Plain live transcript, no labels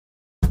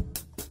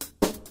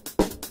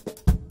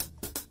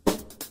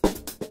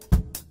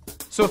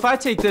So if I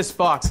take this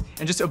box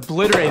and just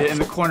obliterate it in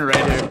the corner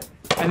right here,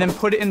 and then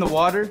put it in the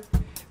water,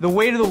 the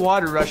weight of the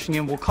water rushing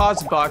in will cause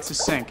the box to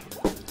sink.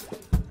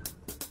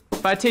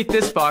 If I take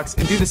this box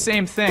and do the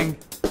same thing,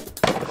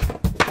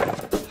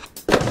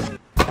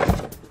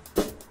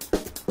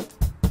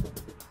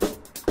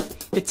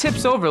 it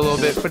tips over a little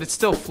bit, but it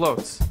still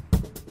floats.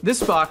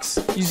 This box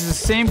uses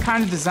the same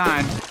kind of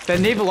design that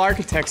naval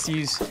architects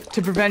use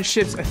to prevent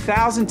ships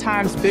 1,000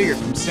 times bigger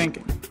from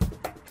sinking.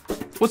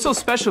 What's so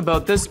special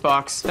about this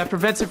box that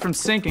prevents it from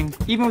sinking,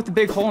 even with the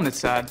big hole in its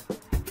side?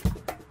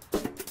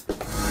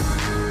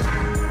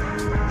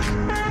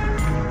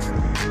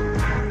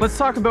 Let's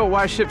talk about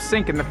why ships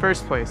sink in the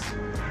first place.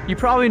 You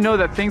probably know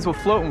that things will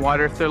float in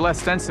water if they're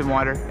less dense than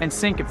water, and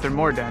sink if they're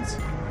more dense.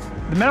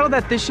 The metal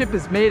that this ship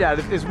is made out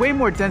of is way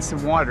more dense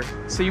than water,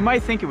 so you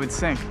might think it would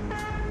sink.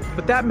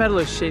 But that metal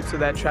is shaped so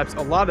that it traps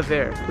a lot of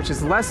air, which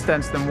is less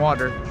dense than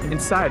water,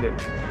 inside it.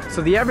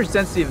 So the average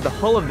density of the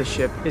hull of the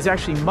ship is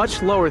actually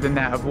much lower than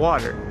that of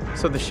water,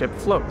 so the ship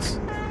floats.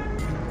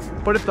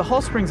 But if the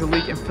hull springs a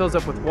leak and fills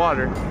up with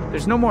water,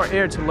 there's no more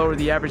air to lower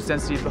the average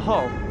density of the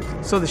hull,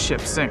 so the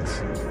ship sinks.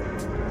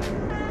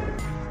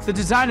 The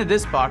design of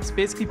this box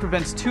basically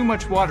prevents too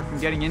much water from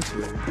getting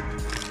into it.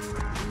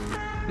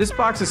 This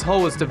box's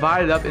hull was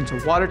divided up into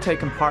watertight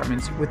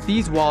compartments with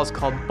these walls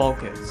called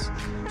bulkheads.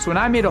 So when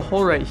I made a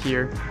hole right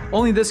here,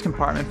 only this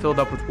compartment filled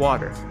up with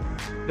water.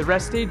 The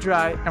rest stayed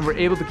dry and were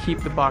able to keep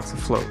the box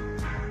afloat.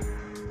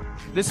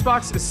 This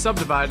box is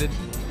subdivided,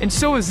 and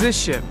so is this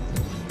ship.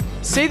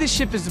 Say the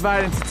ship is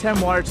divided into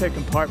 10 watertight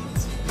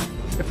compartments.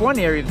 If one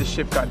area of the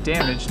ship got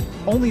damaged,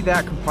 only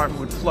that compartment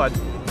would flood,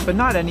 but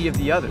not any of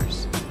the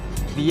others.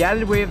 The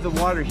added weight of the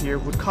water here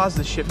would cause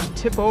the ship to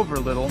tip over a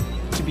little,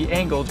 to be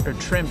angled or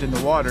trimmed in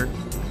the water,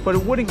 but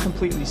it wouldn't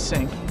completely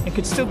sink and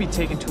could still be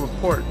taken to a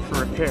port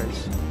for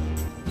repairs.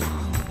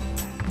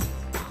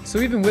 So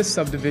even with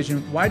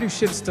subdivision, why do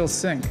ships still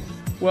sink?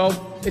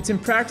 Well, it's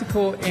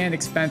impractical and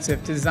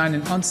expensive to design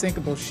an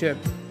unsinkable ship,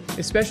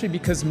 especially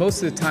because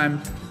most of the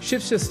time,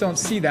 ships just don't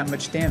see that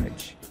much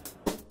damage.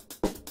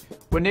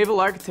 What naval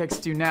architects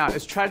do now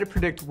is try to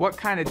predict what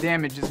kind of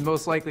damage is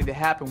most likely to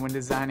happen when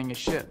designing a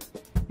ship.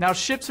 Now,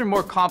 ships are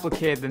more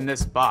complicated than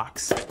this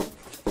box.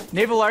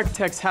 Naval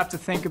architects have to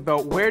think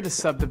about where to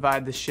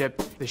subdivide the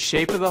ship, the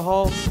shape of the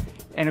hull,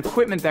 and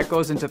equipment that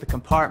goes into the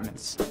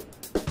compartments.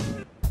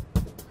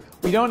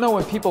 We don't know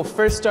when people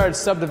first started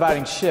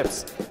subdividing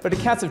ships, but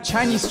accounts of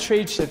Chinese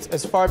trade ships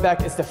as far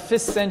back as the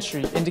 5th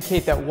century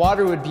indicate that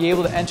water would be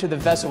able to enter the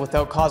vessel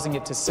without causing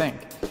it to sink.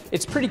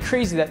 It's pretty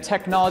crazy that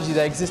technology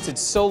that existed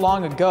so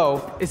long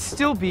ago is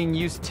still being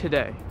used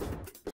today.